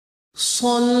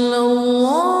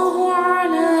സല്ലല്ലാഹു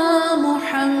അലാ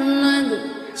മുഹമ്മദ്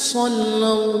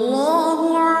സല്ലല്ലാഹു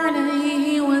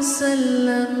അലൈഹി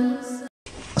വസല്ലം.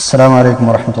 അസ്സലാമു അലൈക്കും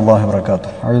വറഹ്മത്തുള്ളാഹി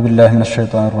വബറകാതുഹു. അഊദു ബില്ലാഹി മിനശ്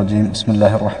ശൈത്വാനിർ റജീം.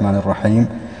 ബിസ്മില്ലാഹിർ റഹ്മാനിർ റഹീം.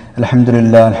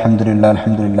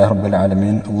 അൽഹംദുലില്ലാഹി റബ്ബിൽ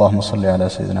ആലമീൻ. അല്ലാഹുമ്മ സ്വല്ലി അലാ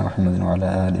സയ്യിദിനാ മുഹമ്മദിൻ വഅലാ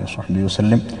ആലിഹി വസഹ്ബിഹി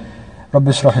വസല്ലം.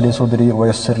 റബ്ബി ഇശ്റഹ് ലി സദ്രി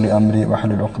വയസ്സിർ ലി അംരി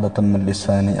വഹ്ലുൽ ഉഖ്ദതം മിൻ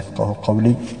ലിസാനി യഫ്ഖഹു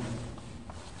ഖൗലി.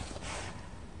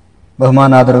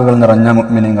 ബഹുമാനാദരവുകൾ നിറഞ്ഞ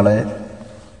മുഅ്മിനീങ്ങളെ,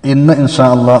 ഇന്ന് ഇൻഷാ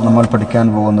അല്ലാഹ് നമ്മൾ പഠിക്കാൻ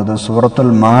പോകുന്നത്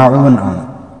സൂറത്തുൽ മാഊൻ ആണ്.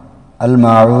 അൽ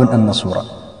മാഊൻ എന്ന സൂറ,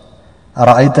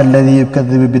 അറഅയ്തല്ലദീ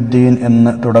യുകദ്ദിബു ബിദ്ദീൻ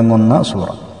എന്ന് തുടങ്ങുന്ന സൂറ.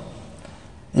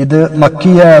 ഇത്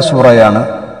മക്കിയ സൂറയാണ്.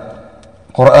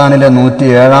 ഖുർആനിലെ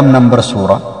 107 നമ്പർ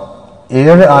സൂറ.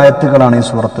 7 ആയത്തുകളാണ് ഈ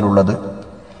സൂറത്തിലുള്ളത്.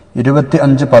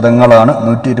 25 പദങ്ങളാണ്,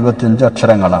 125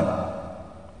 അക്ഷരങ്ങളാണ്.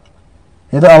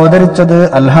 ഇത് അവതരിച്ചത്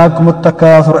അൽഹാക്കുമുത്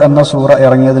തകാസുർ എന്ന സൂറ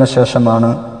ഇറങ്ങിയതിനു ശേഷമാണ്.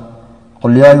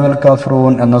 ഖുൽ യാ അയ്യുഹൽ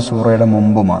കാഫിറൂൻ എന്ന സൂറയുടെ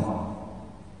മുമ്പുമാണ്.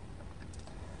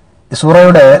 ഈ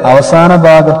സൂറയുടെ അവസാന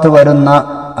ഭാഗത്ത് വരുന്ന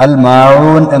അൽ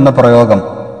മാഊൻ എന്ന പ്രയോഗം,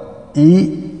 ഈ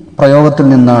പ്രയോഗത്തിൽ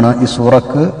നിന്നാണ് ഈ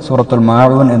സൂറക്ക് സൂറത്തുൽ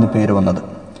മാഊൻ എന്ന് പേര് വന്നത്.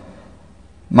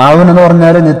 മാഊൻ എന്ന്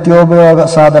പറഞ്ഞാൽ നിത്യോപയോഗ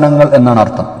സാധനങ്ങൾ എന്നാണ്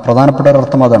അർത്ഥം. പ്രധാനപ്പെട്ട ഒരു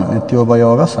അർത്ഥം അതാണ്,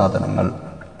 നിത്യോപയോഗ സാധനങ്ങൾ.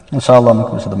 ഇൻഷാ അല്ലാഹ്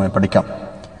നമുക്ക് വിശദമായി പഠിക്കാം.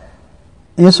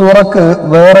 ഈ സൂറക്ക്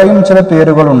വേറെയും ചില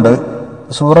പേരുകളുണ്ട്.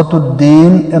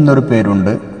 സൂറത്തുദ്ദീൻ എന്നൊരു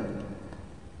പേരുണ്ട്.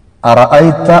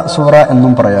 അറഅയ്ത സൂറ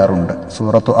എന്നും പറയാറുണ്ട്.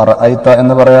 സൂറത്തു അറഅയ്ത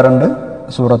എന്ന് പറയാറുണ്ട്.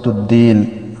 സൂറത്തുദ്ദീൻ,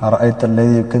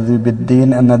 അറഅയ്തല്ലദീ യുകദ്ദിബു ബിദ്ദീൻ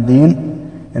എന്ന ദീൻ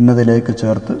എന്നതിലേക്ക്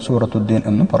ചേർത്ത് സൂറത്തുദ്ദീൻ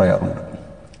എന്നും പറയാറുണ്ട്.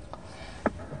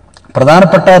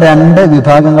 പ്രധാനപ്പെട്ട 2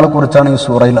 വിഭാഗങ്ങളെ കുറിച്ചാണ് ഈ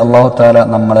സൂറയിൽ അല്ലാഹു തആല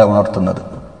നമ്മളെ ഉണർത്തുന്നത്.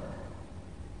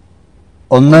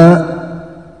 ഒന്ന്,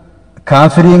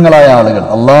 കാഫിരീങ്ങളായ ആളുകൾ,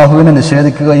 അള്ളാഹുവിനെ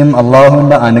നിഷേധിക്കുകയും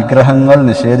അള്ളാഹുവിന്റെ അനുഗ്രഹങ്ങൾ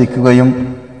നിഷേധിക്കുകയും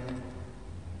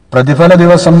പ്രതിഫല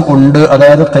ദിവസം ഉണ്ട്,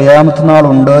 അതായത് ഖിയാമത്ത് നാൾ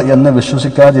ഉണ്ട് എന്ന്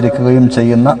വിശ്വസിക്കാതിരിക്കുകയും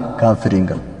ചെയ്യുന്ന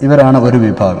കാഫിരീങ്ങൾ. ഇവരാണ് ഒരു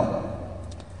വിഭാഗം.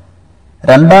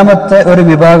 രണ്ടാമത്തെ ഒരു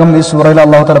വിഭാഗം ഈ സൂറയിൽ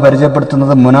അല്ലാഹു തആല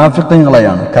പരിചയപ്പെടുത്തുന്നത്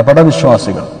മുനാഫിഖീങ്ങളെയാണ്,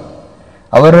 കപടവിശ്വാസികൾ.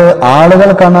 അവർ ആളുകൾ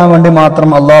കാണാൻ വേണ്ടി മാത്രം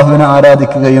അള്ളാഹുവിനെ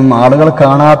ആരാധിക്കുകയും ആളുകൾ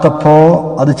കാണാത്തപ്പോ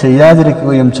അത്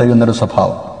ചെയ്യാതിരിക്കുകയും ചെയ്യുന്നൊരു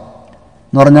സ്വഭാവം.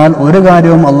 എന്ന് പറഞ്ഞാൽ ഒരു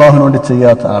കാര്യവും അള്ളാഹുവിന് വേണ്ടി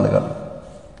ചെയ്യാത്ത ആളുകൾ.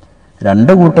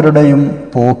 2 കൂട്ടരുടെയും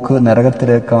പോക്ക്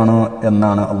നരകത്തിലേക്കാണ്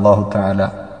എന്നാണ് അല്ലാഹു തആല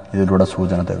ഇതിലൂടെ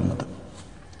സൂചന തരുന്നത്.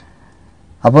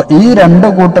 അപ്പോൾ ഈ 2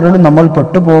 കൂട്ടരിൽ നമ്മൾ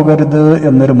പെട്ടുപോകരുത്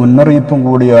എന്നൊരു മുന്നറിയിപ്പും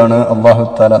കൂടിയാണ് അല്ലാഹു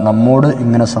തആല നമ്മോട്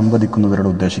ഇങ്ങനെ സംവദിക്കുന്നതിലൂടെ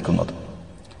ഉദ്ദേശിക്കുന്നത്.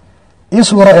 ഈ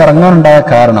സൂറ ഇറങ്ങാനുണ്ടായ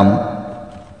കാരണം,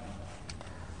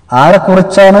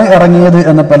 ആരെക്കുറിച്ചാണ് ഇറങ്ങിയത്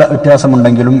എന്ന പല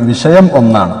വ്യത്യാസമുണ്ടെങ്കിലും വിഷയം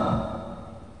ഒന്നാണ്.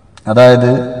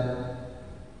 അതായത്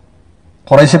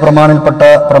ഖുറൈശി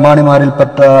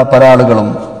പ്രമാണിമാരിൽപ്പെട്ട പല ആളുകളും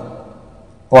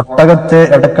ഒട്ടകത്തെ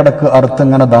ഇടക്കിടക്ക്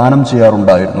അറുത്തിങ്ങനെ ദാനം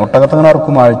ചെയ്യാറുണ്ടായിരുന്നു. ഒട്ടകത്തെ അങ്ങനെ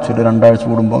അറുക്കും, ആഴ്ചയിൽ 2 ആഴ്ച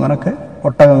കൂടുമ്പോൾ അങ്ങനെയൊക്കെ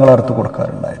ഒട്ടകങ്ങൾ അറുത്ത്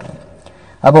കൊടുക്കാറുണ്ടായിരുന്നു.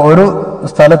 അപ്പോൾ ഒരു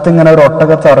സ്ഥലത്ത് ഇങ്ങനെ ഒരു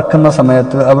ഒട്ടകത്തെ അറുക്കുന്ന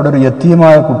സമയത്ത് അവിടെ ഒരു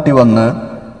യതീമായ കുട്ടി വന്ന്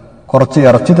കുറച്ച്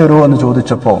ഇറച്ചി തരുമോ എന്ന്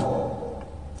ചോദിച്ചപ്പോൾ,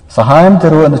 സഹായം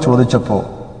തരുമോ എന്ന് ചോദിച്ചപ്പോൾ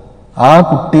ആ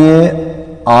കുട്ടിയെ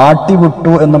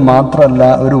ആട്ടിവിട്ടു എന്ന് മാത്രമല്ല,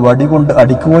 ഒരു വടി കൊണ്ട്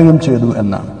അടിക്കുകയും ചെയ്തു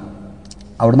എന്നാണ്.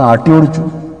 അവിടുന്ന് ആട്ടി ഓടിച്ചു,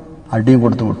 അടിയും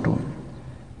കൊടുത്ത് വിട്ടു.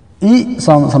 ഈ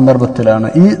സന്ദർഭത്തിലാണ്,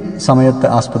 ഈ സമയത്തെ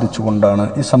ആസ്പദിച്ചുകൊണ്ടാണ്,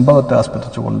 ഈ സംഭവത്തെ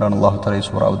ആസ്പദിച്ചുകൊണ്ടാണ് അല്ലാഹു തആല ഈ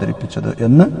സൂറ അവതരിപ്പിച്ചത്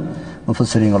എന്ന്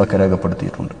മുഫസ്സിരീങ്ങളൊക്കെ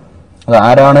രേഖപ്പെടുത്തിയിട്ടുണ്ട്. അത്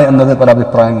ആരാണ് എന്നത് പല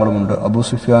അഭിപ്രായങ്ങളുമുണ്ട്. അബൂ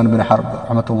സുഫ്യാൻ ബിൻ ഹർബ്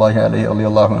റഹ്മത്തുള്ളാഹി അലൈഹി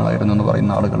റളിയല്ലാഹു അൻഹു ആയിരുന്നു എന്ന്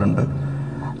പറയുന്ന ആളുകളുണ്ട്.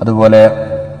 അതുപോലെ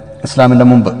ഇസ്ലാമിന്റെ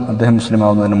മുമ്പ്, അദ്ദേഹം മുസ്ലിം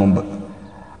ആവുന്നതിന് മുമ്പ്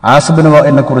ആസിബ് ബിൻ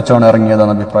വഅലിനെ കുറിച്ചാണ്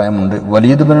ഇറങ്ങിയതെന്ന അഭിപ്രായമുണ്ട്.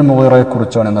 വലീദ് ബിൻ മുഗീറയെ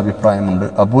കുറിച്ചാണ് എന്ന അഭിപ്രായമുണ്ട്.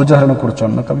 അബൂജഹലിനെ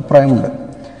കുറിച്ചാണ് എന്നൊക്കെ അഭിപ്രായമുണ്ട്.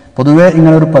 പൊതുവെ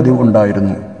ഇങ്ങനൊരു പതിവ്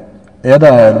ഉണ്ടായിരുന്നു.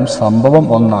 ഏതായാലും സംഭവം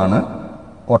ഒന്നാണ്.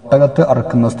 ഒട്ടകത്ത്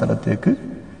അറുക്കുന്ന സ്ഥലത്തേക്ക്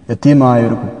യതീമായ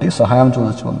ഒരു കുട്ടി സഹായം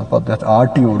ചോദിച്ചു വന്നപ്പോൾ അദ്ദേഹത്തെ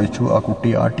ആട്ടി ഓടിച്ചു. ആ കുട്ടി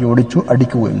ആട്ടി ഓടിച്ചു,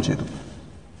 അടിക്കുകയും ചെയ്തു.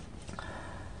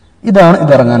 ഇതാണ്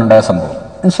ഇതിറങ്ങാനുണ്ടായ സംഭവം.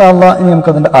 ഇൻഷാ അല്ലാഹ് ഇനി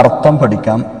നമുക്കതിന്റെ അർത്ഥം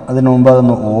പഠിക്കാം. അതിനു മുമ്പ്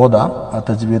അതൊന്ന് ഓതാം, ആ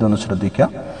തജ്വീദ് ഒന്ന്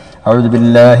ശ്രദ്ധിക്കാം. أعوذ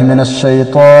بالله من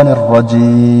الشيطان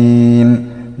الرجيم.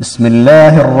 بسم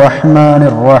الله الرحمن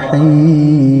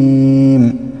الرحيم.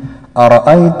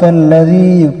 أرأيت الذي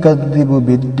يكذب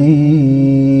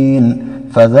بالدين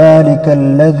فذلك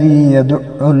الذي يدع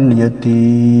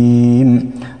اليتيم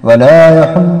ولا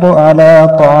يحض على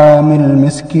طعام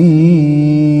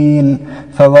المسكين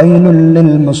فويل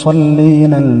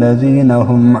للمصلين الذين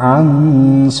هم عن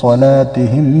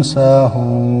صلاتهم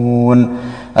ساهون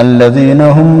الذين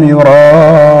هم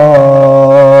يراءون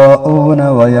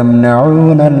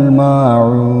ويمنعون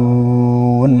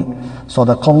الماعون.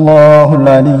 صدق الله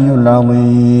العلي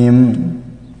العظيم.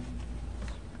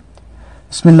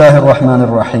 بسم الله الرحمن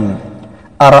الرحيم.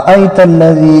 أرأيت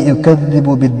الذي يكذب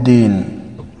بالدين.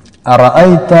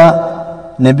 അറഅയ്ത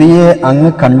നബിയെ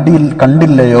അങ്ങ്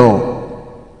കണ്ടില്ലയോ,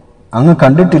 അങ്ങ്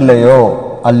കണ്ടിട്ടില്ലയോ,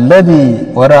 അല്ലദീ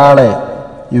ഒരാളെ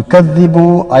യുകദ്ദിബു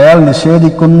അയാൾ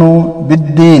നിഷേധിക്കുന്നു,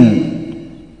 ബിദ്ദീൻ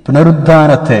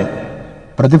പുനരുദ്ധാനത്തെ,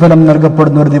 പ്രതിഫലം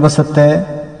നൽകപ്പെടുന്ന ഒരു ദിവസത്തെ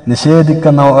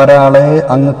നിഷേധിക്കുന്ന ഒരാളെ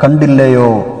അങ്ങ്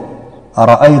കണ്ടില്ലയോ.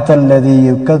 അറഅയ്തല്ലദീ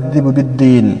യുകദ്ദിബു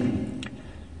ബിദ്ദീൻ,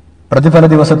 പ്രതിഫല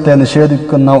ദിവസത്തെ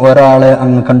നിഷേധിക്കുന്ന ഒരാളെ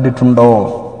അങ്ങ് കണ്ടിട്ടുണ്ടോ,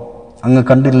 അങ്ങ്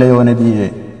കണ്ടില്ലയോ നബിയെ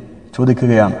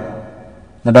ചോദിക്കുകയാണ്.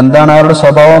 എന്നിട്ട് എന്താണ് അയാളുടെ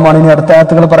സ്വഭാവമാണ് ഇനി അടുത്ത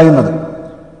ആയത്തുകൾ പറയുന്നത്.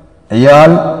 അയാൾ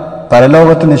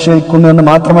പരലോകത്ത് നിഷേധിക്കുന്നു എന്ന്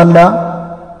മാത്രമല്ല,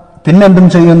 പിന്നെന്തും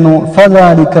ചെയ്യുന്നു.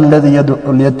 ഫദാലിക്കല്ലദീ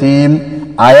യദ്ഉൽ യതീം,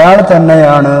 അയാൾ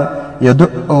തന്നെയാണ്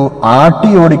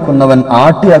ആട്ടിയോടിക്കുന്നവൻ,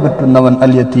 ആട്ടി അകറ്റുന്നവൻ,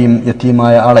 അൽ യതീം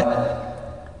യതീമായ ആളെ.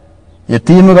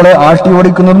 യതീമുകളെ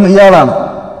ആട്ടിയോടിക്കുന്നതും ഇയാളാണ്.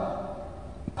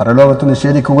 പരലോകത്ത്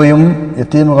നിഷേധിക്കുകയും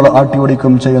യതീമുകളെ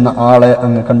ആട്ടിയോടിക്കുകയും ചെയ്യുന്ന ആളെ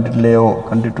അങ്ങ് കണ്ടില്ലയോ,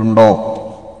 കണ്ടിട്ടുണ്ടോ.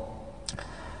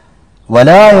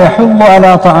 വലാ യഹുദ്ദു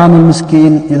അലാ തആമിൽ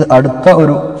മിസ്കീൻ, ഇത് അടുത്ത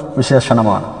ഒരു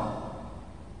വിശേഷണമാണ്.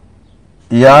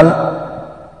 ഇയാൾ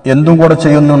എന്തും കൂടെ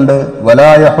ചെയ്യുന്നുണ്ട്.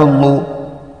 വലാ യഹുദ്ദു,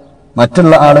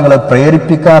 മറ്റുള്ള ആളുകളെ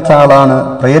പ്രേരിപ്പിക്കാത്ത ആളാണ്,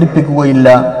 പ്രേരിപ്പിക്കുകയില്ല.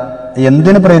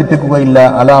 എന്തിന് പ്രേരിപ്പിക്കുകയില്ല?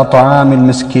 അലാ തആമിൽ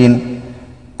മിസ്കീൻ,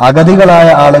 അഗതികളായ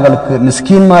ആളുകൾക്ക്,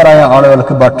 മിസ്കീന്മാരായ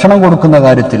ആളുകൾക്ക് ഭക്ഷണം കൊടുക്കുന്ന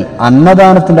കാര്യത്തിൽ,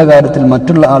 അന്നദാനത്തിന്റെ കാര്യത്തിൽ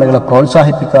മറ്റുള്ള ആളുകളെ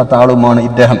പ്രോത്സാഹിപ്പിക്കാത്ത ആളുമാണ്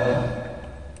ഇദ്ദേഹം.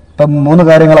 ഇപ്പം 3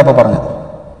 കാര്യങ്ങളപ്പോൾ പറഞ്ഞത്.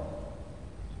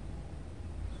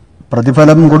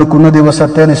 പ്രതിഫലം കൊടുക്കുന്ന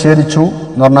ദിവസത്തെ നിഷേധിച്ചു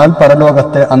എന്ന് പറഞ്ഞാൽ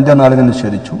പരലോകത്തെ അന്ത്യനാളിനെ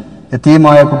നിഷേധിച്ചു.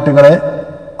 യതീമായ കുട്ടികളെ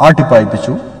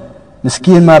ആട്ടിപ്പായിപ്പിച്ചു.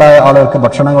 മിസ്കീന്മാരായ ആളുകൾക്ക്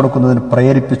ഭക്ഷണം കൊടുക്കുന്നതിന്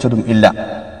പ്രേരിപ്പിച്ചതും ഇല്ല.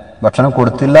 ഭക്ഷണം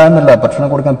കൊടുത്തില്ല എന്നല്ല, ഭക്ഷണം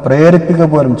കൊടുക്കാൻ പ്രേരിപ്പിക്കുക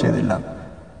പോലും ചെയ്തില്ല.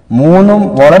 3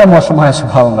 വളരെ മോശമായ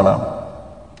സ്വഭാവങ്ങളാണ്.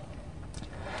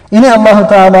 ഇനി അല്ലാഹു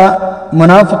തആല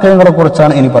മുനാഫിഖീങ്ങളെ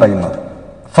കുറിച്ചാണ് ഇനി പറയുന്നത്.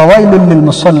 ഫവൈലുൽ ലിൽ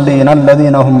മുസല്ലീന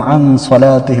അല്ലദീന ഹും അൻ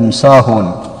സ്വലാത്തിഹിം സാഹൂൻ.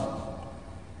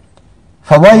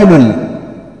 ഫവൈലുൻ,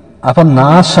 അപ്പം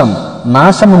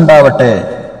നാശമുണ്ടാവട്ടെ,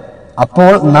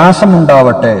 അപ്പോൾ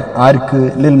നാശമുണ്ടാവട്ടെ ആർക്ക്?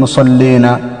 ലിൽ മുസല്ലീന,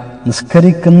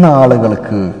 നിസ്കരിക്കുന്ന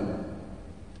ആളുകൾക്ക്.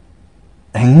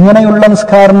 എങ്ങനെയുള്ള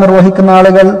നിസ്കാരം നിർവഹിക്കുന്ന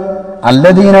ആളുകൾ?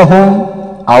 അല്ലദീനഹും,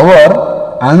 അവർ,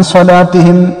 അൻ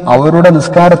സ്വലാത്തിഹിം, അവരുടെ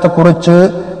നിസ്കാരത്തെക്കുറിച്ച്,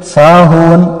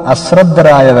 സാഹൂൻ,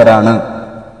 അശ്രദ്ധരായവരാണ്.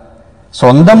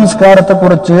 സ്വന്തം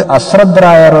നിസ്കാരത്തെക്കുറിച്ച്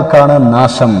അശ്രദ്ധരായവർക്കാണ്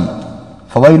നാശം.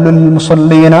 ഫവൈലുൽ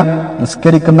മുസല്ലീന,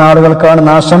 നിസ്കരിക്കുന്ന ആളുകൾക്കാണ്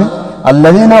നാശം.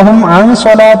 അല്ലദീനഹും അൻ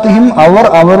സ്വലാത്തിഹിം, അവർ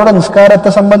അവരുടെ നിസ്കാരത്തെ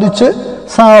സംബന്ധിച്ച്,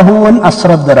 സാഹൂൻ,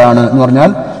 അശ്രദ്ധരാണ് എന്ന് പറഞ്ഞാൽ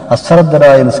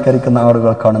അശ്രദ്ധരായി നിസ്കരിക്കുന്ന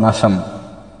ആളുകൾക്കാണ് നാശം.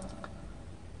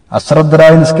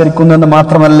 അശ്രദ്ധരായി നിസ്കരിക്കുന്നു എന്ന്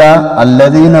മാത്രമല്ല,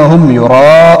 അല്ലദീനഹും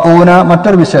യുറാഊന,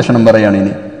 മറ്റൊരു വിശേഷണം പറയാണ്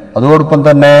ഇനി. അതോടൊപ്പം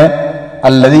തന്നെ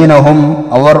അല്ലദീനഹും,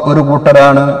 അവർ ഒരു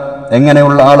കൂട്ടരാണ്.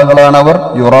 എങ്ങനെയുള്ള ആളുകളാണ് അവർ?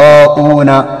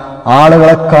 യുറാഊന,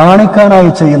 ആളുകളെ കാണിക്കാനായി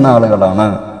ചെയ്യുന്ന ആളുകളാണ്.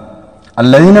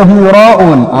 അല്ലദീനഹും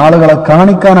യുറാഊൻ, ആളുകളെ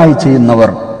കാണിക്കാനായി ചെയ്യുന്നവർ,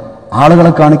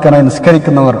 ആളുകളെ കാണിക്കാനായി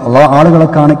നിസ്കരിക്കുന്നവർ, ആളുകളെ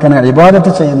കാണിക്കാനായി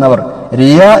ഇബാദത്ത് ചെയ്യുന്നവർ,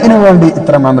 റിയാഇന് വേണ്ടി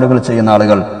ഇത്തരം അമലുകൾ ചെയ്യുന്ന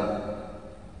ആളുകൾ.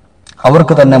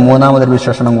 അവർക്ക് തന്നെ 3-മതൊരു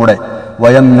വിശേഷണം കൂടെ,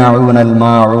 വയംനഊനൽ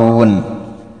മാഊൻ,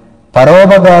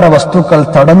 പരോപകാര വസ്തുക്കൾ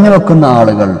തടഞ്ഞു വെക്കുന്ന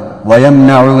ആളുകൾ.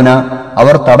 വയംനഊന,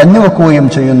 അവർ തടഞ്ഞു വെക്കുകയും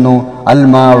ചെയ്യുന്നു, അൽ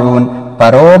മാഊൻ,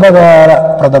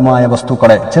 പരോപകാരപ്രദമായ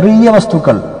വസ്തുക്കളെ. ചെറിയ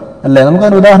വസ്തുക്കൾ അല്ലേ,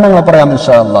 നമുക്കതിന് ഉദാഹരണങ്ങൾ പറയാം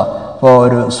ഇൻഷാ അല്ലാഹ്. ഇപ്പോൾ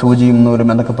ഒരു സൂചിയും നൂലും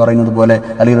എന്നൊക്കെ പറയുന്നത് പോലെ,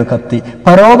 അല്ലെങ്കിൽ ഒരു കത്തി,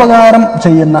 പരോപകാരം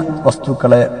ചെയ്യുന്ന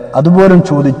വസ്തുക്കളെ അതുപോലും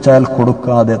ചോദിച്ചാൽ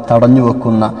കൊടുക്കാതെ തടഞ്ഞു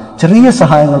വെക്കുന്ന, ചെറിയ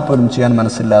സഹായങ്ങൾ പോലും ചെയ്യാൻ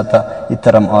മനസ്സില്ലാത്ത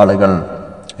ഇത്തരം ആളുകൾ,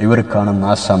 ഇവർക്കാണ്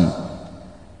നാശം.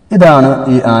 ഇതാണ്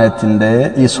ഈ ആയത്തിന്റെ,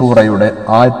 ഈ സൂറയുടെ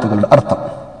ആയത്തുകളുടെ അർത്ഥം.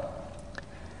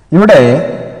 ഇവിടെ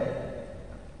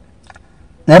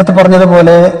നേരത്തെ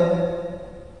പറഞ്ഞതുപോലെ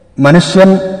മനുഷ്യൻ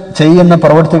ചെയ്യുന്ന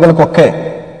പ്രവൃത്തികൾക്കൊക്കെ,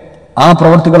 ആ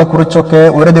പ്രവൃത്തികളെ കുറിച്ചൊക്കെ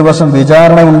ഒരു ദിവസം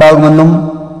വിചാരണ ഉണ്ടാകുമെന്നും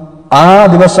ആ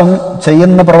ദിവസം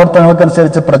ചെയ്യുന്ന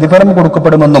പ്രവർത്തനങ്ങൾക്കനുസരിച്ച് പ്രതിഫലം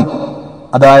കൊടുക്കപ്പെടുമെന്നും,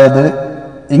 അതായത്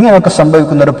ഇങ്ങനെയൊക്കെ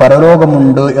സംഭവിക്കുന്ന ഒരു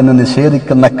പരലോകമുണ്ട് എന്ന്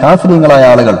നിഷേധിക്കുന്ന കാഫിരീങ്ങളായ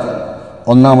ആളുകൾ,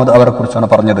 ഒന്നാമത് അവരെ കുറിച്ചാണ്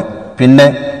പറഞ്ഞത്. പിന്നെ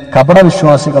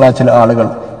കപടവിശ്വാസികളായ ചില ആളുകൾ,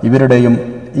 ഇവരുടെയും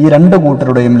ഈ 2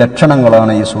 കൂട്ടരുടെയും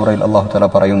ലക്ഷണങ്ങളാണ് ഈ സൂറയിൽ അല്ലാഹു തആല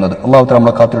പറയുന്നത്. അല്ലാഹു തആല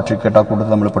നമ്മളെ കാത്തുരക്ഷിക്കട്ടെ, ആ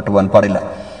കൂട്ടത്തിൽ നമ്മൾ പെട്ടുപോകാൻ പാടില്ല.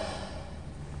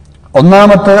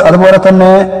 ഒന്നാമത്തെ, അതുപോലെ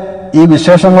തന്നെ ഈ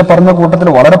വിശേഷങ്ങൾ പറഞ്ഞ കൂട്ടത്തിൽ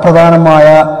വളരെ പ്രധാനമായ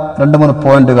 2-3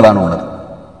 പോയിന്റുകളാണ് ഉള്ളത്.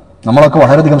 നമ്മളൊക്കെ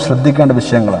വളരെയധികം ശ്രദ്ധിക്കേണ്ട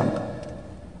വിഷയങ്ങളാണ്.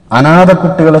 അനാഥ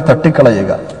കുട്ടികളെ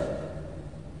തട്ടിക്കളയുക,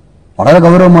 വളരെ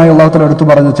ഗൗരവമായി അല്ലാഹു തആല എടുത്തു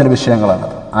പറഞ്ഞ ചില വിഷയങ്ങളാണ്.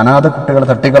 അനാഥ കുട്ടികളെ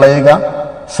തട്ടിക്കളയുക,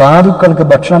 സാധുക്കൾക്ക്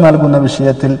ഭക്ഷണം നൽകുന്ന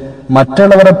വിഷയത്തിൽ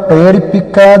മറ്റുള്ളവരെ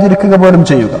പ്രേരിപ്പിക്കാതിരിക്കുക പോലും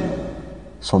ചെയ്യുക.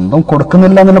 സ്വന്തം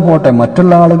കൊടുക്കുന്നില്ല എന്ന് പോട്ടെ,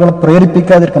 മറ്റുള്ള ആളുകളെ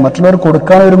പ്രേരിപ്പിക്കാതിരിക്കുക, മറ്റുള്ളവർ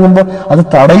കൊടുക്കാൻ ഒരുങ്ങുമ്പോൾ അത്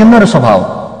തടയുന്ന ഒരു സ്വഭാവം,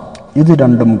 ഇത്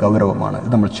 2ഉം ഗൗരവമാണ്.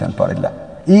 ഇത് നമ്മൾ ചെയ്യാൻ പാടില്ല.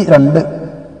 ഈ 2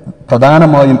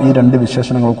 പ്രധാനമായും ഈ രണ്ട്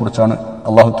വിശേഷണങ്ങളെ കുറിച്ചാണ്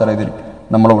അല്ലാഹു തആല ഇതിൽ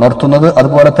നമ്മൾ ഉണർത്തുന്നത്.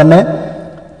 അതുപോലെ തന്നെ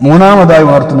മൂന്നാമതായി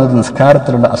ഉണർത്തുന്നത്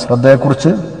നിസ്കാരത്തിലുള്ള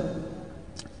അശ്രദ്ധയെക്കുറിച്ച്,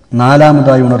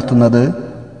 നാലാമതായി ഉണർത്തുന്നത്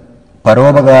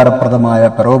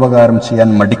പരോപകാരം ചെയ്യാൻ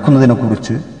മടിക്കുന്നതിനെ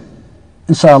കുറിച്ച്.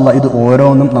 ഇൻഷാ അല്ലാഹ് ഇത്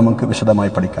ഓരോന്നും നമുക്ക്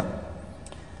വിശദമായി പഠിക്കാം.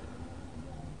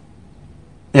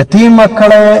 യതീം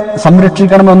മക്കളെ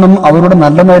സംരക്ഷിക്കണമെന്നും അവരുടെ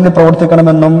നല്ല നിലയിൽ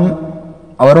പ്രവർത്തിക്കണമെന്നും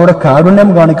അവരോട് കാരുണ്യം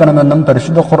കാണിക്കണമെന്നും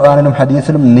പരിശുദ്ധ ഖുർആനിലും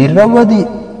ഹദീസിലും നിരവധി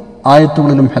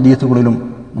ആയത്തുകളിലും ഹദീസുകളിലും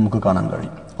നമുക്ക് കാണാൻ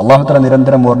കഴിയും. അല്ലാഹു തആല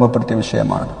നിരന്തരം ഓർമ്മപ്പെടുത്തിയ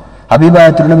വിഷയമാണ്. ഹബീബായ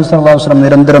തിരുനബി സല്ലല്ലാഹു അലൈഹി വസല്ലം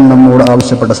നിരന്തരം നമ്മോട്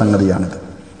ആവശ്യപ്പെട്ട സംഗതിയാണിത്.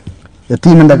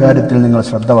 യതീമിന്റെ കാര്യത്തിൽ നിങ്ങൾ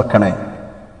ശ്രദ്ധ വെക്കണേ.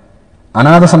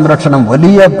 അനാഥ സംരക്ഷണം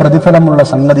വലിയ പ്രതിഫലമുള്ള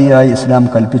സംഗതിയായി ഇസ്ലാം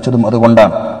കൽപ്പിച്ചതും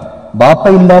അതുകൊണ്ടാണ്.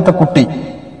 ബാപ്പയില്ലാത്ത കുട്ടി,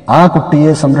 ആ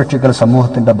കുട്ടിയെ സംരക്ഷിക്കൽ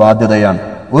സമൂഹത്തിന്റെ ബാധ്യതയാണ്.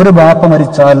 ഒരു ബാപ്പ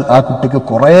മരിച്ചാൽ ആ കുട്ടിക്ക്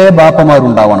കുറേ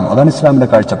ബാപ്പമാരുണ്ടാവണം. അതാണ് ഇസ്ലാമിന്റെ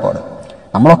കാഴ്ചപ്പാട്.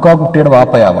 നമ്മളൊക്കെ ആ കുട്ടിയുടെ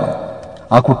ബാപ്പയാവണം.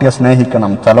 ആ കുട്ടിയെ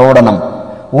സ്നേഹിക്കണം, തലോടണം.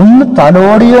 ഒന്ന്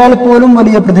തലോടിയാൽ പോലും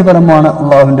വലിയ പ്രതിഫലമാണ്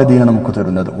അള്ളാഹുവിന്റെ ദീൻ നമുക്ക്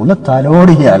തരുന്നത്. ഒന്ന്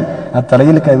തലോടിയാൽ, ആ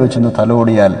തലയിൽ കൈവച്ചൊന്ന്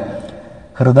തലോടിയാൽ,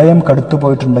 ഹൃദയം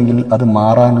കടുത്തുപോയിട്ടുണ്ടെങ്കിൽ അത്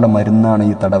മാറാനുള്ള മരുന്നാണ്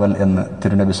ഈ തടവൽ എന്ന്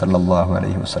തിരുനബി സല്ലല്ലാഹു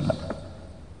അലൈഹി വസല്ലം.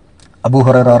 അബൂ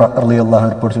ഹുറൈറ റളിയല്ലാഹു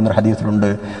അൻഹു റിപ്പോർട്ട് ചെയ്യുന്ന ഹദീസിലുണ്ട്,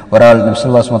 ഒരാൾ നബി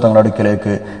സല്ലല്ലാഹു അലൈഹി വസല്ലം തങ്ങളുടെ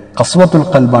അടുക്കലേക്ക് ഖസ്വത്തുൽ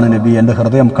ഖൽബാണ് നബി, എൻ്റെ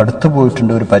ഹൃദയം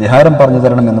കടുത്തുപോയിട്ടുണ്ട്, ഒരു പരിഹാരം പറഞ്ഞു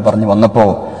തരണം എന്ന് പറഞ്ഞു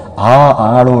വന്നപ്പോൾ ആ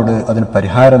ആളോട് അതിന്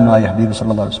പരിഹാരമായി ഹബീബ്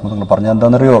സല്ലല്ലാഹു അലൈഹി വസല്ലം പറഞ്ഞു,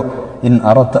 എന്താണെന്നറിയോ, ഇൻ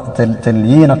അറത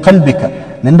തൽയീന ഖൽബിക,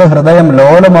 നിന്റെ ഹൃദയം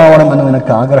ലോലമാവണം എന്ന്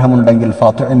നിനക്ക് ആഗ്രഹമുണ്ടെങ്കിൽ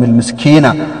ഫാത്തിഇമിൽ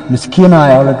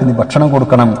മിസ്കീനായ ആൾക്ക് നീ ഭക്ഷണം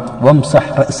കൊടുക്കണം,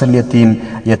 വംസഹ് റഅ്സൽ യതീം,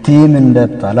 യതീമിന്റെ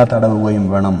തല തടവുകയും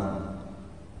വേണം.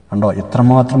 കണ്ടോ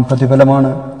എത്രമാത്രം പ്രതിഫലമാണ്.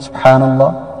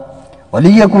 സുബ്ഹാനല്ലാഹ്,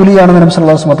 വലിയ കൂലിയാണെന്ന് നബി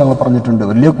സല്ലല്ലാഹു അലൈഹി വസല്ലം തങ്ങൾ പറഞ്ഞിട്ടുണ്ട്.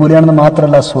 വലിയ കൂലിയാണെന്ന്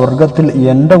മാത്രമല്ല, സ്വർഗത്തിൽ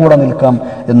എൻ്റെ കൂടെ നിൽക്കാം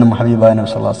എന്നും ഹബീബായ നബി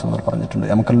സല്ലല്ലാഹു അലൈഹി വസല്ലം പറഞ്ഞിട്ടുണ്ട്.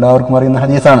 നമുക്കെല്ലാവർക്കും അറിയുന്ന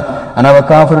ഹദീസാണ്, അന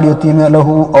വകാഫിറുൽ യതീമി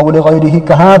ലഹു ഔ ലിഗൈരിഹി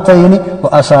കഹാതൈനി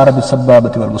വഅശാറ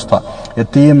ബിസ്സബാബത്തി വൽ വുസ്ത,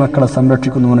 യതീം മക്കളെ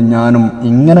സംരക്ഷിക്കുന്നവനും ഞാനും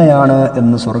ഇങ്ങനെയാണ്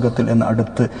എന്ന് സ്വർഗത്തിൽ എന്ന്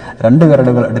അടുത്ത് രണ്ട്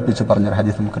വിരലുകൾ അടുപ്പിച്ച് പറഞ്ഞൊരു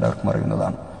ഹദീസ് നമുക്കെല്ലാവർക്കും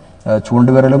അറിയുന്നതാണ്.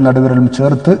 ചൂണ്ടുവിരലും നടുവിരലും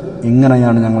ചേർത്ത്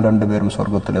ഇങ്ങനെയാണ് ഞങ്ങൾ രണ്ടുപേരും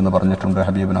സ്വർഗത്തിൽ എന്ന് പറഞ്ഞിട്ടുണ്ട്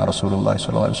ഹബീബിന റസൂലുള്ളാഹി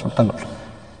സ്വല്ലല്ലാഹു അലൈഹി വസല്ലം തങ്ങൾ.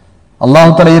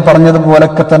 അല്ലാഹു തആല ഈ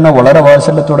പറഞ്ഞതുപോലൊക്കെ തന്നെ വളരെ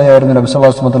വാത്സല്യത്തോടെയായിരുന്നു നബി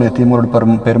സല്ലല്ലാഹു അലൈഹി വസല്ലം യതീമോട്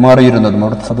പെരുമാറിയിരുന്നത്.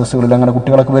 അവിടുത്തെ സദസ്സുകളിൽ അങ്ങനെ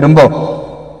കുട്ടികളൊക്കെ വരുമ്പോൾ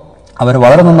അവർ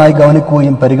വളരെ നന്നായി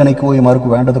ഗൗനിക്കുകയും പരിഗണിക്കുകയും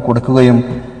അവർക്ക് വേണ്ടത് കൊടുക്കുകയും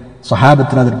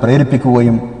സ്വഹാബത്തിനെ അതിൽ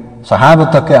പ്രേരിപ്പിക്കുകയും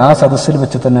സ്വഹാബത്തൊക്കെ ആ സദസ്സിൽ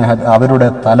വെച്ച് തന്നെ അവരുടെ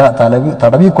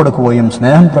തടവി കൊടുക്കുകയും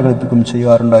സ്നേഹം പ്രകടിപ്പിക്കുകയും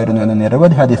ചെയ്യാറുണ്ടായിരുന്നു എന്ന്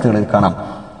നിരവധി ഹദീസുകളിൽ കാണാം.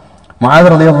 മുആദ്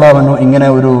റളിയല്ലാഹു അൻഹു ഇങ്ങനെ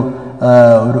ഒരു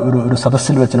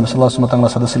സദസ്സിൽ വെച്ച് നബി സല്ലല്ലാഹു അലൈഹി വസല്ലം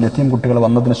തങ്ങളുടെ സദസ്സിൽ യതീം കുട്ടികൾ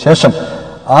വന്നതിന് ശേഷം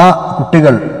ആ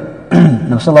കുട്ടികൾ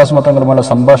നബി സല്ലല്ലാഹു അലൈഹി വസല്ലം തങ്ങളുമായുള്ള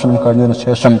സംഭാഷണം കഴിഞ്ഞതിന്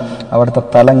ശേഷം അവിടുത്തെ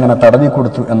തല ഇങ്ങനെ തടവി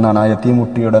കൊടുത്തു എന്നാണ്. ആ യതീം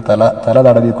കുട്ടിയുടെ തല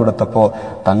തടവി കൊടുത്തപ്പോൾ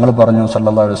തങ്ങൾ പറഞ്ഞു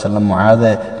സല്ലല്ലാഹു അലൈഹി വസല്ലം,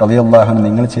 മുആദ് റളിയല്ലാഹു അൻഹു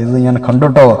നിങ്ങൾ ചെയ്തത് ഞാൻ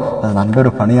കണ്ടുട്ടോ, അത്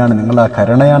നല്ലൊരു പണിയാണ്, നിങ്ങൾ ആ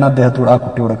കരുണയാണ് അദ്ദേഹത്തോട് ആ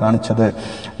കുട്ടിയോട് കാണിച്ചത്,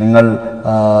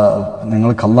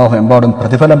 നിങ്ങൾക്ക് അല്ലാഹു എമ്പാടും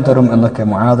പ്രതിഫലം തരും എന്നൊക്കെ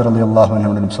മുആദ് റളിയല്ലാഹു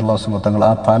അൻഹു നബി സല്ലല്ലാഹു അലൈഹി വസല്ലം തങ്ങൾ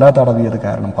ആ തല തടവിയത്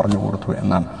കാരണം പറഞ്ഞു കൊടുത്തു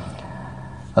എന്നാണ്.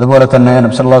 അതുപോലെ തന്നെ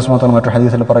നബി സല്ലല്ലാഹു അലൈഹി വസല്ലം മറ്റൊരു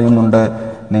ഹദീസിൽ പറയുന്നുണ്ട്,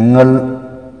 നിങ്ങൾ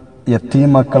യതീം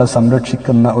മക്കളെ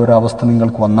സംരക്ഷിക്കുന്ന ഒരവസ്ഥ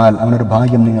നിങ്ങൾക്ക് വന്നാൽ, അങ്ങനൊരു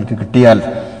ഭാഗ്യം നിങ്ങൾക്ക് കിട്ടിയാൽ,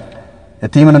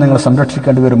 യതീമിനെ നിങ്ങൾ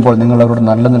സംരക്ഷിക്കേണ്ടി വരുമ്പോൾ നിങ്ങൾ അവരോട്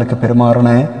നല്ല നിലയ്ക്ക്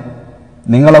പെരുമാറണേ.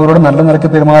 നിങ്ങൾ അവരോട് നല്ല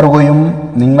നിലയ്ക്ക് പെരുമാറുകയും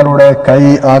നിങ്ങളുടെ കൈ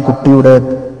ആ കുട്ടിയുടെ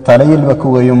തലയിൽ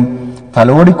വെക്കുകയും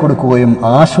തലോടിക്കൊടുക്കുകയും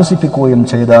ആശ്വസിപ്പിക്കുകയും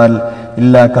ചെയ്താൽ,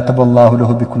 ഇല്ലാ കതബല്ലാഹു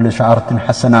ലഹു ബികുല്ലി ശഅറത്തിൻ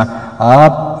ഹസന, ആ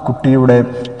കുട്ടിയുടെ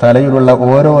തലയിലുള്ള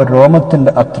ഓരോ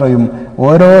രോമത്തിന്റെ അത്രയും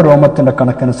ഓരോ രോമത്തിന്റെ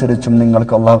കണക്കനുസരിച്ചും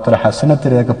നിങ്ങൾക്ക് അല്ലാഹു തആല ഹസനത്ത്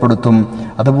രേഖപ്പെടുത്തും.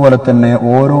 അതുപോലെ തന്നെ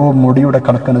ഓരോ മുടിയുടെ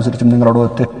കണക്കനുസരിച്ചും നിങ്ങളുടെ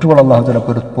തെറ്റുകൾ അല്ലാഹു തആല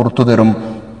പുറത്തു തരും.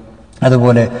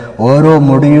 അതുപോലെ ഓരോ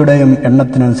മുടിയുടെയും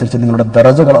എണ്ണത്തിനനുസരിച്ച് നിങ്ങളുടെ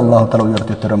ദറജകൾ അല്ലാഹു തആല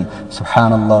ഉയർത്തിത്തരും.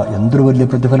 സുബ്ഹാനല്ലാഹ്, എന്തൊരു വലിയ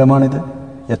പ്രതിഫലമാണിത്.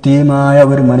 യതീമായ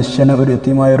ഒരു മനുഷ്യനെ,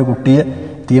 യതീമായ ഒരു കുട്ടിയെ,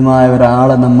 യതീമായ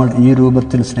ഒരാളെ നമ്മൾ ഈ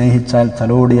രൂപത്തിൽ സ്നേഹിച്ചാൽ,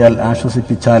 തലോടിയാൽ,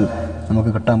 ആശ്വസിപ്പിച്ചാൽ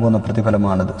നമുക്ക് കിട്ടാൻ പോകുന്ന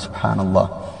പ്രതിഫലമാണിത്. സുബ്ഹാനല്ലാഹ്.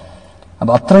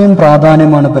 അപ്പോൾ അത്രയും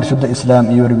പ്രാധാന്യമാണ് പരിശുദ്ധ ഇസ്ലാം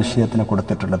ഈ ഒരു വിഷയത്തിന്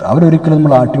കൊടുത്തിട്ടുള്ളത്. അവരൊരിക്കലും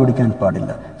നമ്മൾ ആട്ടി ഓടിക്കാൻ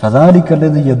പാടില്ല.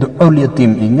 ഫദാലിക്കല്ലദീ യദ്ഉൽ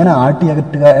യതീം, ഇങ്ങനെ ആട്ടി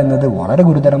അകറ്റുക എന്നത് വളരെ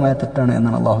ഗുരുതരമായ തെറ്റാണ്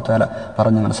എന്നാണ് അല്ലാഹു തആല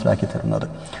പറഞ്ഞ് മനസ്സിലാക്കി തരുന്നത്.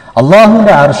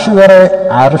 അല്ലാഹുവിന്റെ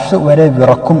അർശ് വരെ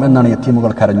വിറക്കും എന്നാണ്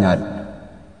യതീമുകൾ കരഞ്ഞാൽ.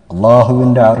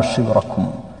 അല്ലാഹുവിന്റെ അർശ് വിറക്കും.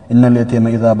 ഇന്നൽ യതീമ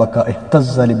ഇദാ ബക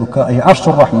ഇഹ്തസ്സ ലിബുകാഇ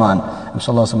അർശുർ റഹ്മാൻ, നബി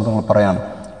സല്ലല്ലാഹു അലൈഹി വസല്ലം പറയാണ്,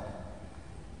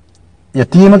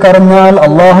 യതീം കരഞ്ഞാൽ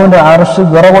അള്ളാഹുവിന്റെ അർശ്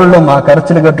വിറകൊള്ളും. ആ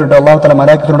കരച്ചിൽ കേട്ടിട്ട് അള്ളാഹു തആല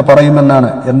മലായികത്തിനോട് പറയുമെന്നാണ്,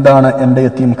 എന്താണ് എന്റെ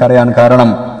യതീം കരയാൻ കാരണം?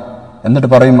 എന്നിട്ട്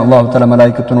പറയും അള്ളാഹു തആല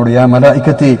മലായികത്തിനോട്, യാ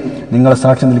മലായികത്തി, നിങ്ങൾ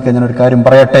സാക്ഷി നിൽക്കാൻ ഞാനൊരു കാര്യം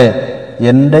പറയട്ടെ,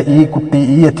 എന്റെ ഈ കുട്ടി,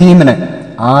 ഈ യതീമിനെ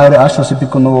ആര്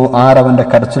ആശ്വസിപ്പിക്കുന്നുവോ, ആരവന്റെ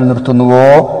കരച്ചിൽ നിർത്തുന്നുവോ,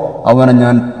 അവനെ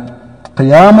ഞാൻ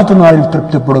ഖിയാമത്ത് നാളിൽ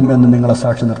തൃപ്തിപ്പെടും എന്ന് നിങ്ങളെ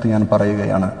സാക്ഷി നിർത്തി ഞാൻ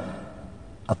പറയുകയാണ്.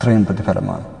 അത്രയും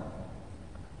പ്രതിഫലമാണ്.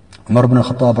 ഉമർ ഇബ്നു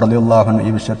ഖത്താബ് റളിയല്ലാഹു അൻഹു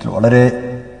ഈ വിഷയത്തിൽ വളരെ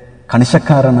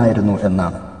കണിശക്കാരനായിരുന്നു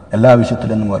എന്നാണ്. എല്ലാ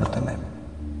വിഷയത്തിലും പോലെ തന്നെ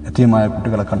യതീമായ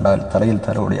കുട്ടികളെ കണ്ടാൽ തലയിൽ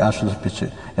തലോടി ആശ്വസിപ്പിച്ച്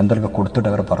എന്തൊക്കെ കൊടുത്തിട്ട്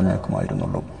അവരെ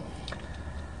പറഞ്ഞേക്കുമായിരുന്നുള്ളൂ.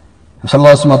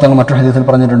 സല്ലല്ലാഹു അലൈഹി വസല്ലം മറ്റൊരു ഹദീസിൽ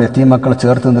പറഞ്ഞിട്ടുണ്ട്, യതീം മക്കളെ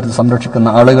ചേർത്ത് നിർത്തി സംരക്ഷിക്കുന്ന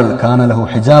ആളുകൾ കാന ലഹു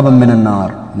ഹിജാബൻ മിനന്നാർ,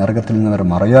 നരകത്തിൽ നിന്ന് അവർ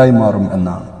മറയായി മാറും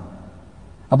എന്നാണ്.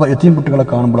 അപ്പോൾ യതീം കുട്ടികളെ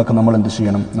കാണുമ്പോഴൊക്കെ നമ്മൾ എന്ത്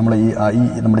ചെയ്യണം? നമ്മൾ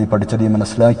നമ്മുടെ ഈ പഠിച്ചത്, ഈ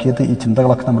മനസ്സിലാക്കിയത്, ഈ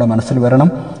ചിന്തകളൊക്കെ നമ്മുടെ മനസ്സിൽ വരണം.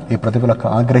 ഈ പ്രതിഫലമൊക്കെ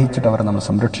ആഗ്രഹിച്ചിട്ട് അവരെ നമ്മൾ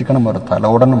സംരക്ഷിക്കണം, അവരെ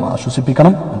തലോടണം,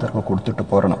 ആശ്വസിപ്പിക്കണം, എന്തൊക്കെ കൊടുത്തിട്ട്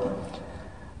പോരണം.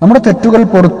 നമ്മുടെ തെറ്റുകൾ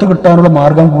പുറത്തു കിട്ടാനുള്ള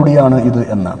മാർഗം കൂടിയാണ് ഇത്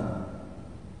എന്നാണ്.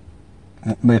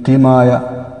 യതീമായ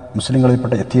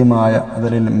മുസ്ലിങ്ങളിൽപ്പെട്ട യതീമായ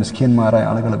അതിൽ മിസ്കീന്മാരായ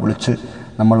ആളുകളെ വിളിച്ച്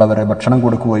നമ്മൾ അവരെ ഭക്ഷണം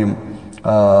കൊടുക്കുകയും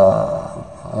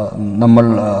നമ്മൾ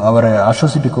അവരെ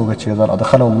ആശ്വസിപ്പിക്കുകയൊക്കെ ചെയ്താൽ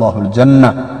അദ്ഖലല്ലാഹുൽ ജന്ന,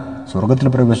 സ്വർഗത്തിൽ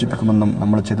പ്രവേശിപ്പിക്കുമെന്നും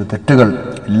നമ്മൾ ചെയ്ത തെറ്റുകൾ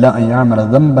ഇല്ലാ അയ്യാമല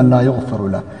ദംബൻ ലാ യുഗ്ഫറു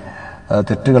ലഹു,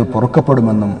 തെറ്റുകൾ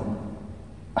പൊറുക്കപ്പെടുമെന്നും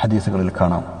ഹദീസുകളിൽ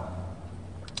കാണാം.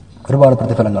 ഒരുപാട്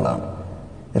പ്രതിഫലങ്ങളാണ്.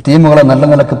 യതീമുകളെ നല്ല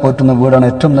നിലക്ക് പോറ്റുന്ന വീടാണ്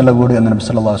ഏറ്റവും നല്ല വീട് എന്ന് നബി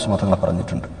സല്ലല്ലാഹു അലൈഹി വസല്ലം തങ്ങൾ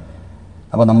പറഞ്ഞിട്ടുണ്ട്.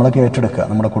 അപ്പോൾ നമ്മളൊക്കെ ഏറ്റെടുക്കുക,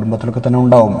 നമ്മുടെ കുടുംബത്തിലൊക്കെ തന്നെ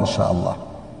ഉണ്ടാവും ഇൻഷാ അല്ലാഹ്.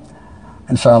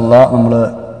 ഇൻഷാ അല്ലാഹ് നമ്മൾ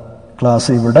ക്ലാസ്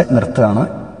ഇവിടെ നിർത്തുകയാണ്.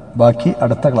 ബാക്കി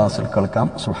അടുത്ത ക്ലാസ്സിൽ കേൾക്കാം.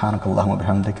 സുബ്ഹാനക്കല്ലാഹുമ്മ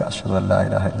വബിഹംദിക അശ്ഹദു അല്ലാ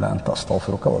ഇലാഹ ഇല്ലാ അൻത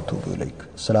അസ്തഗ്ഫിറുക വഅതൂബു ഇലൈക്.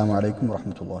 അസ്സലാമു അലൈക്കും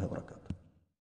വറഹ്മത്തുള്ളാഹി വബറകാതുഹു.